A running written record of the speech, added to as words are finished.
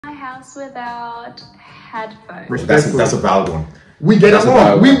house without headphones. That's a valid one. We get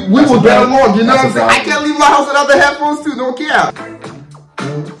along. We will get along. You know what I'm saying? I can't leave my house without the headphones too. Don't care.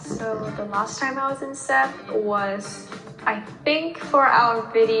 So the last time I was in set was, I think, for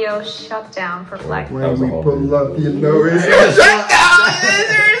our video shutdown for Blackpink. When we pull up, you know it's shutdown.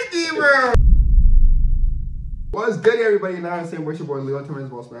 It's risky, bro. What's good, everybody? You know what I'm saying? What's your boy Leo? Tell me his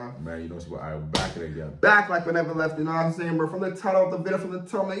boss, man. Man, you know what? I'm back again. Back like we never left. You know what I'm saying, bro? From the title of the video, from the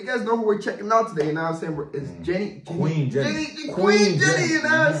thumbnail, you guys know who we're checking out today. You know what I'm saying, bro? It's Jennie. Queen Jennie. Queen Jennie. You know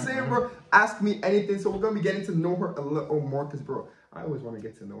what I'm saying, bro? Ask me anything. So we're gonna be getting to know her a little more, cause, bro, I always want to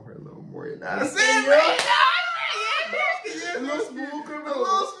get to know her a little more. You know what I'm saying, bro? A little smooth,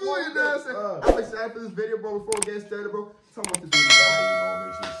 you know what I'm saying? I'm excited for this video, bro. Before we get started, bro, tell me what this video is.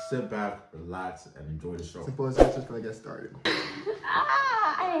 Make sure you sit back, relax, and enjoy the show. Simple as that, just gonna get started.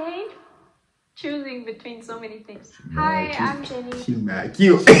 I hate choosing between so many things. Hi, I'm Jennie. She mad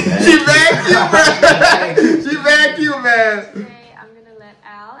cute. She mad cute, man. She mad cute, man. Today, I'm gonna let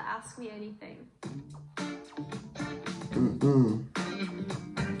Al ask me anything.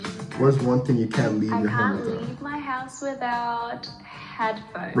 What's one thing you can't leave your home without? I can't leave my house without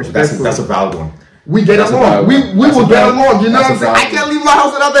headphones. That's a valid one. We get along. We will get along. You know what I'm saying? I can't leave my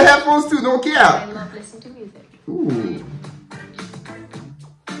house without the headphones too. Don't care. I love listening to music. Ooh.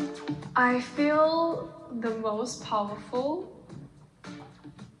 I feel the most powerful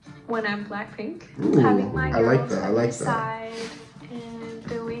when I'm Blackpink. Ooh, having my girls I like that. side and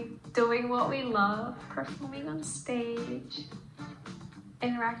doing what we love, performing on stage,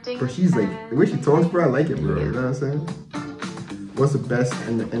 interacting. Bro, she's with like, the way she talks, bro, I like it, bro. You know what I'm saying? What's the best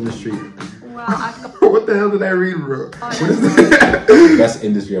in the industry? Well, I've got What the hell did I read, bro? Best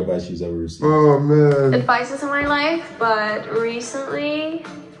industry advice she's ever received. Oh, man. advices in my life, but recently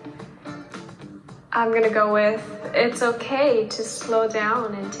I'm gonna go with it's okay to slow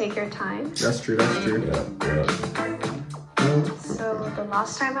down and take your time. That's true, that's true. Yeah. So the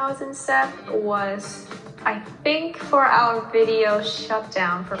last time I was in set was, I think, for our video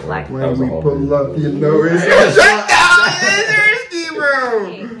shutdown for Blackpink. When we pull up, you know it's shutdown. It's risky, bro.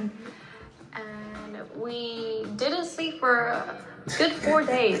 And we didn't sleep for a good 4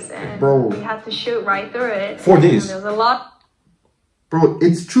 days, and Bro. we had to shoot right through it. 4 days. And there was a lot. Bro,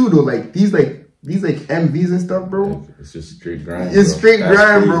 it's true though. Like these MVs and stuff, bro. It's just straight grind. It's straight That's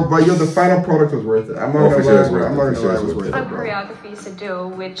grind, crazy. bro. But yo, the final product was worth it. I'm not gonna lie, bro. I'm not gonna lie, it was worth Some it, bro. choreographies to do,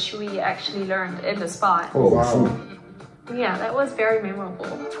 which we actually learned in the spot. Oh, Wow. shoot. Yeah, that was very memorable.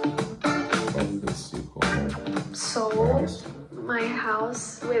 So, my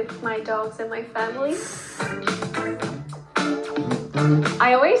house with my dogs and my family.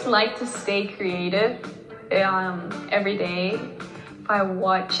 I always like to stay creative every day. If I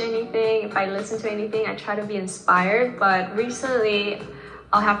watch anything, if I listen to anything, I try to be inspired. But recently,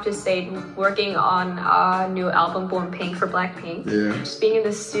 I'll have to say, working on a new album, Born Pink, for Blackpink. Yeah. Just being in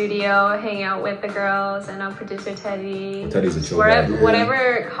the studio, hanging out with the girls and our producer Teddy. Teddy's a chill guy.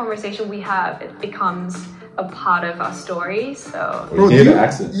 Whatever conversation we have, it becomes a part of our story. So. Bro, you hear the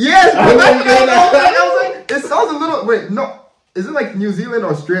accent? Yes, I was like, it sounds a little. Wait, no, is it like New Zealand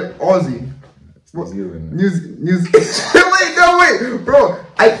or straight Aussie? New Zealand. Wait, no, wait, bro.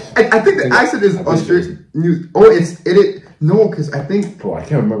 I think the accent is Australian. No, because I think. Bro, I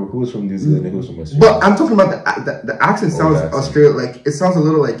can't remember who was from New Zealand and who was from Australia. But I'm talking about the accent sounds Australian. Like it sounds a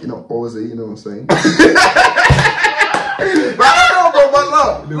little like, you know, Aussie. You know what I'm saying? But I don't know, bro. But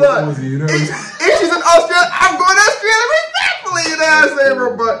look, Aussie, you know? if she's in Australia, I'm going to Australia respectfully. You know what I'm saying, bro?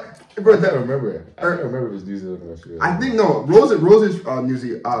 Bro, I can't remember it. I don't remember if it was New Zealand or Australia. I think no. Rose is New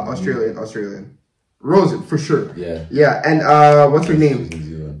Zealand, Australian. Rose for sure. Yeah. Yeah, and what's her name? New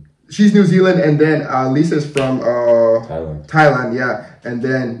Zealand. She's New Zealand, and then Lisa's from Thailand. Yeah, and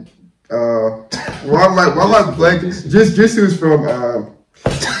then why am I blank? Jisoo's from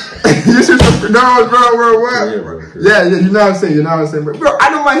Jisoo's from bro, what? Yeah, you know what I'm saying. Bro, I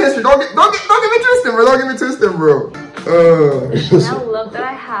know my history. Don't get me twisted, bro. Don't get me twisted, bro. Now look that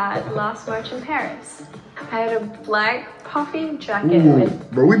I had last March in Paris. I had a black puffy jacket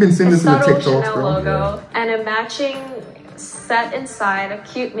with bro, we've been seeing this in the TikToks, Chanel bro. logo and a matching set inside, a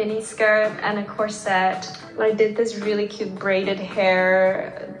cute mini skirt and a corset. I did this really cute braided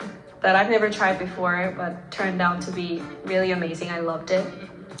hair that I've never tried before, but turned out to be really amazing. I loved it.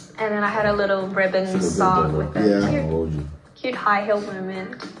 And then I had a little ribbon sock with a cute high heel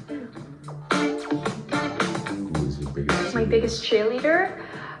movement. My biggest cheerleader,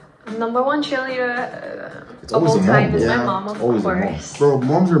 #1 cheerleader of all time is my mom, of course. Bro,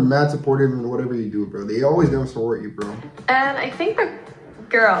 moms are mad supportive in whatever you do, bro. They always never support you, bro. And I think the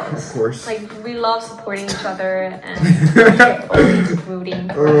girls. Of course. Like, we love supporting each other and always rooting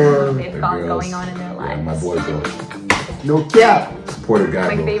for what they've got going on in their lives. Yeah, my boys though. No cap. Supportive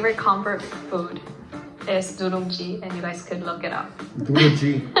guy. My favorite comfort food is durungji, and you guys could look it up.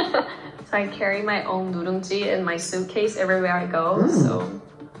 Durungji. So I carry my own durungji in my suitcase everywhere I go, so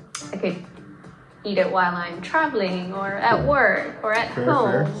I could eat it while I'm traveling or at work or at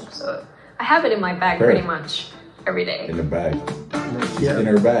home. So I have it in my bag pretty much every day. In the bag. Yeah. In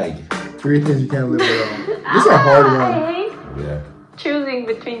her bag. 3 things you can't live without. This is a hard one. I hate choosing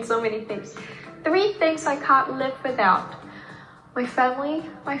between so many things. 3 things I can't live without. My family,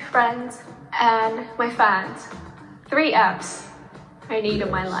 my friends, and my fans. 3 F's I need in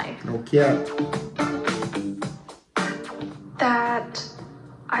my life. No cap. That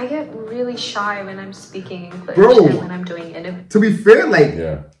I get really shy when I'm speaking English and when I'm doing interviews. To be fair, like,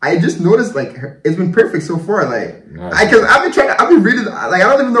 I just noticed, like, it's been perfect so far. Like, because I've been reading, like, I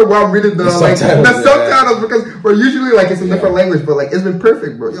don't even know why I'm reading the subtitles because we're usually, like, it's a different language, but, like, it's been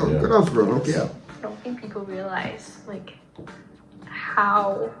perfect, bro. Yo, good else, bro. Okay. I don't think people realize, like,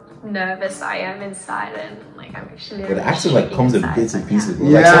 how nervous I am inside, and like I'm actually. But it actually like comes in bits and pieces. Bro.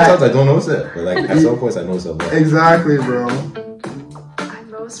 Yeah. Like, sometimes I don't notice it, but like at some points I notice it a lot. Exactly, bro.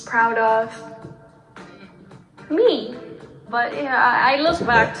 I'm most proud of me, but yeah, I look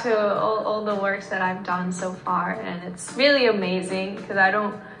back to all the works that I've done so far, and it's really amazing because I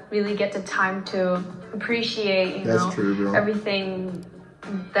don't really get the time to appreciate, you know, everything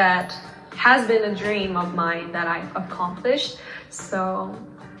that has been a dream of mine that I've accomplished. So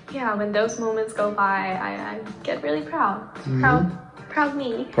yeah, when those moments go by, I get really proud. Proud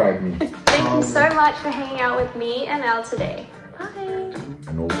me. Proud me. Thank you so much for hanging out with me and Elle today. Bye.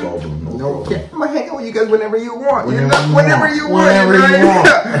 No problem. No problem. I'm gonna hang out with you guys whenever you want. Whenever you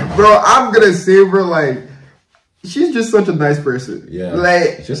want. Bro, I'm gonna say, bro, like, she's just such a nice person. Yeah.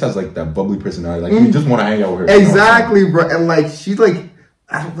 Like, she just has like that bubbly personality. Like, you just want to hang out with her. Exactly, bro. And like, she's like,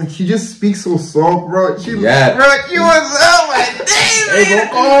 I don't like. She just speaks so soft, bro. She was like, hey, bro,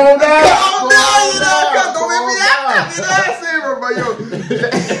 calm down. Don't make me happy. You know what I'm saying, bro? But yo,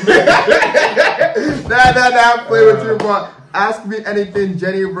 nah, play with you, bro. Ask me anything,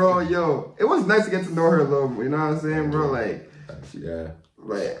 Jennie, bro. Yo, it was nice to get to know her a little more. You know what I'm saying, bro? Like,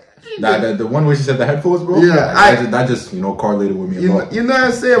 like. The one where she said the headphones, bro. Yeah, that just you know correlated with me. You know what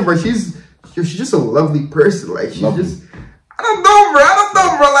I'm saying, bro? She's just a lovely person. Like, she's lovely. just. I don't know,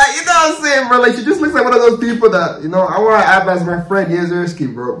 bro. Like, you know what I'm saying, bro? Like, she just looks like one of those people that, you know, I want to have as my friend,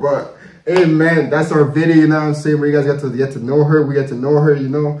 Yezersky, bro. But, hey, man, that's our video, you know what I'm saying? Where you guys get to know her. We get to know her, you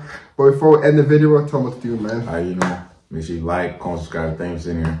know. But before we end the video, tell them what to do, man. Alright, you know, make sure you like, comment, subscribe. Thanks for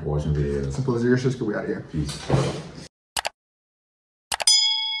sitting here watching videos. Simple as Yezersky, we out of here. Peace.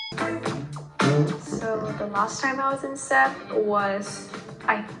 So the last time I was in set was,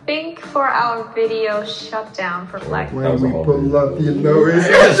 I think, for our video shutdown for Blackpink. When we pull up, you know it's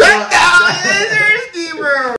shut down.